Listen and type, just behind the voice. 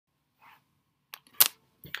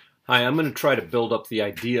Hi, I'm going to try to build up the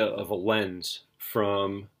idea of a lens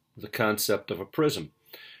from the concept of a prism.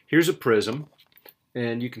 Here's a prism,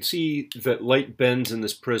 and you can see that light bends in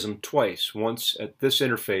this prism twice, once at this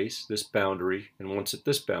interface, this boundary, and once at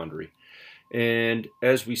this boundary. And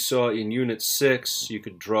as we saw in Unit 6, you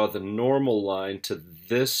could draw the normal line to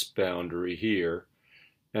this boundary here,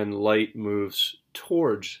 and light moves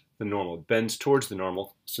towards the normal. It bends towards the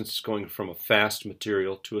normal since it's going from a fast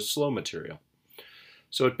material to a slow material.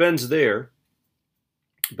 So it bends there,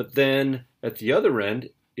 but then at the other end,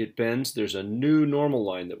 it bends. There's a new normal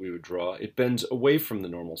line that we would draw. It bends away from the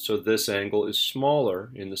normal. So this angle is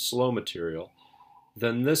smaller in the slow material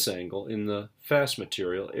than this angle in the fast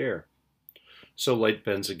material, air. So light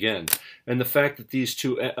bends again. And the fact that these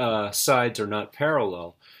two sides are not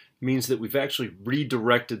parallel means that we've actually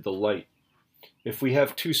redirected the light. If we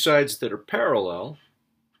have two sides that are parallel,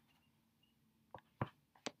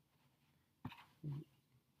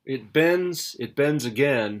 it bends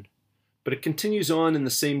again, but it continues on in the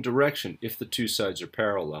same direction if the two sides are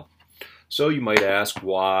parallel. So you might ask,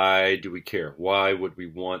 why do we care? Why would we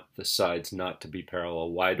want the sides not to be parallel?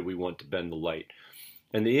 Why do we want to bend the light?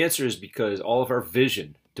 And the answer is because all of our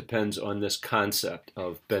vision depends on this concept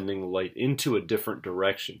of bending the light into a different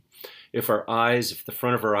direction. If the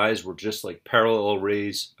front of our eyes were just like parallel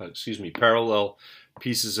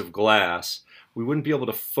pieces of glass, we wouldn't be able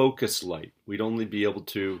to focus light. We'd only be able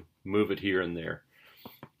to move it here and there.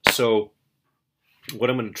 So what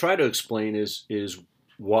I'm going to try to explain is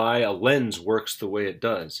why a lens works the way it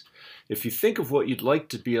does. If you think of what you'd like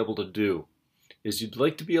to be able to do, is you'd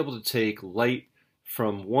like to be able to take light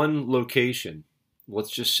from one location.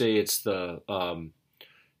 Let's just say it's a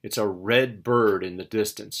red bird in the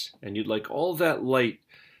distance, and you'd like all that light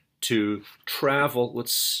to travel.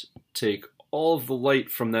 Let's take all of the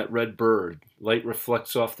light from that red bird. Light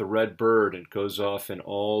reflects off the red bird and goes off in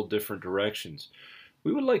all different directions.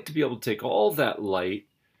 We would like to be able to take all that light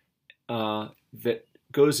that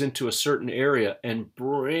goes into a certain area and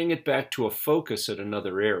bring it back to a focus at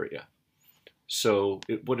another area. So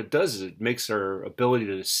what it does is it makes our ability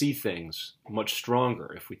to see things much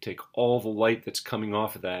stronger if we take all the light that's coming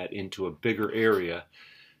off of that into a bigger area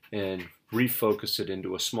and refocus it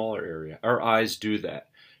into a smaller area. Our eyes do that.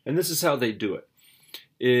 And this is how they do it.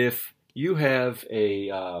 If you have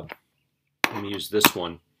let me use this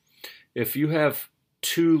one. If you have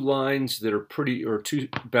two lines that are two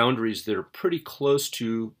boundaries that are pretty close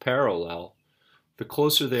to parallel, the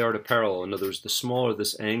closer they are to parallel, in other words, the smaller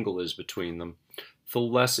this angle is between them, the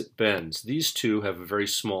less it bends. These two have a very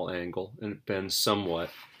small angle and it bends somewhat.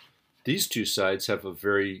 These two sides have a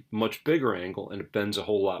very much bigger angle and it bends a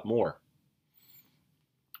whole lot more.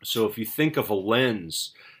 So if you think of a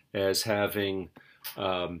lens as having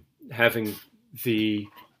the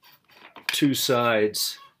two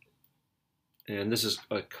sides, and this is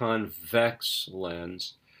a convex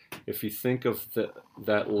lens. If you think of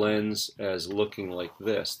that lens as looking like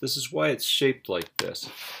this, this is why it's shaped like this.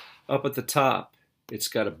 Up at the top, it's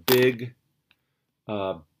got a big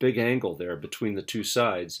angle there between the two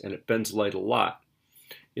sides, and it bends light a lot.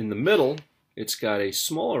 In the middle, it's got a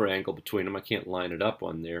smaller angle between them. I can't line it up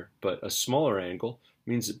on there, but a smaller angle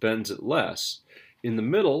means it bends it less. In the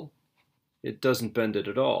middle, it doesn't bend it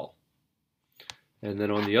at all. And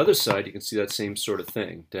then on the other side, you can see that same sort of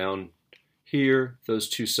thing. Down here, those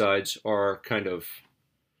two sides are kind of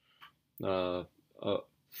a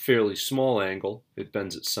fairly small angle. It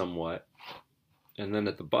bends it somewhat. And then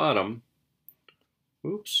at the bottom,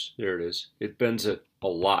 oops, there it is. It bends it a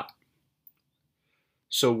lot.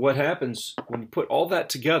 So what happens when you put all that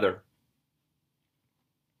together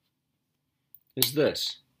is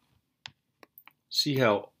this. See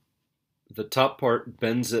how the top part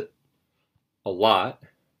bends it a lot,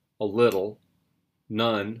 a little,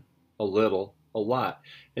 none, a little, a lot.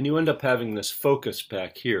 And you end up having this focus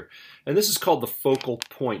back here. And this is called the focal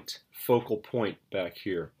point back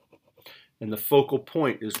here. And the focal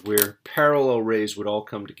point is where parallel rays would all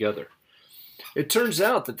come together. It turns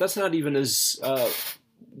out that that's not even as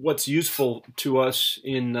what's useful to us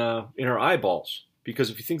in our eyeballs. Because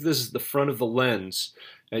if you think this is the front of the lens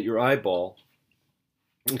at your eyeball,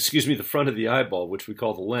 the front of the eyeball, which we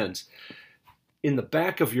call the lens, in the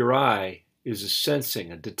back of your eye is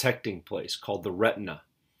a detecting place called the retina.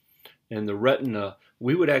 And the retina,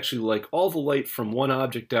 we would actually like all the light from one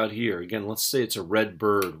object out here. Again, let's say it's a red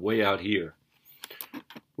bird way out here.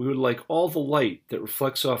 We would like all the light that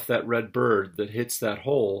reflects off that red bird that hits that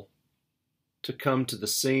hole to come to the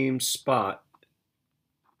same spot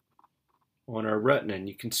on our retina. And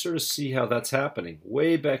you can sort of see how that's happening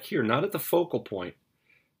way back here, not at the focal point,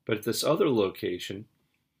 but at this other location.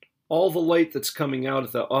 all the light that's coming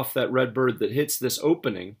out off that red bird that hits this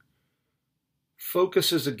opening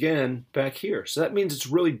focuses again back here. So that means it's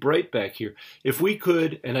really bright back here. If we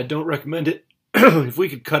could, and I don't recommend it, if we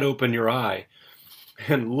could cut open your eye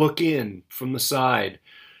and look in from the side,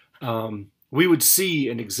 we would see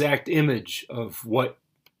an exact image of what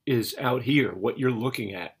is out here, what you're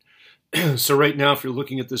looking at. So right now, if you're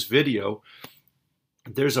looking at this video,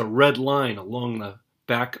 there's a red line along the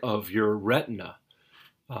back of your retina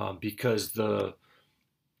because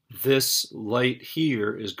this light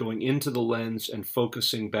here is going into the lens and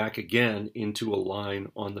focusing back again into a line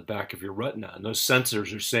on the back of your retina. And those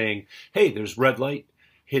sensors are saying, hey, there's red light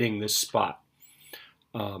hitting this spot.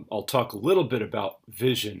 I'll talk a little bit about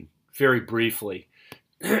vision very briefly,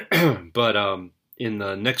 but in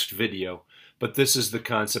the next video. But this is the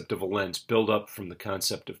concept of a lens, built up from the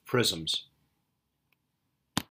concept of prisms.